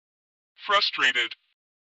Frustrated.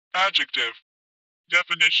 Adjective.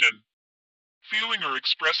 Definition. Feeling or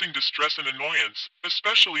expressing distress and annoyance,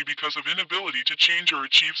 especially because of inability to change or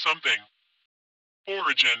achieve something.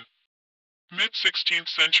 Origin. Mid-16th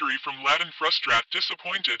century from Latin frustrat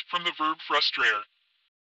disappointed, from the verb frustrare.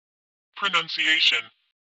 Pronunciation.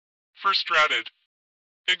 Frustrated.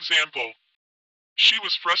 Example. She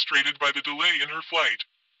was frustrated by the delay in her flight.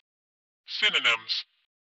 Synonyms.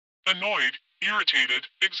 Annoyed, irritated,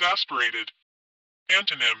 exasperated.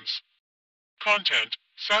 Antonyms. Content,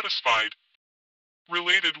 satisfied.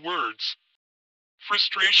 Related words.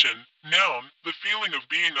 Frustration, noun, the feeling of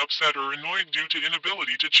being upset or annoyed due to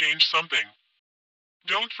inability to change something.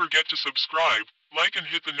 Don't forget to subscribe, like and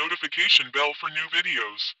hit the notification bell for new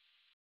videos.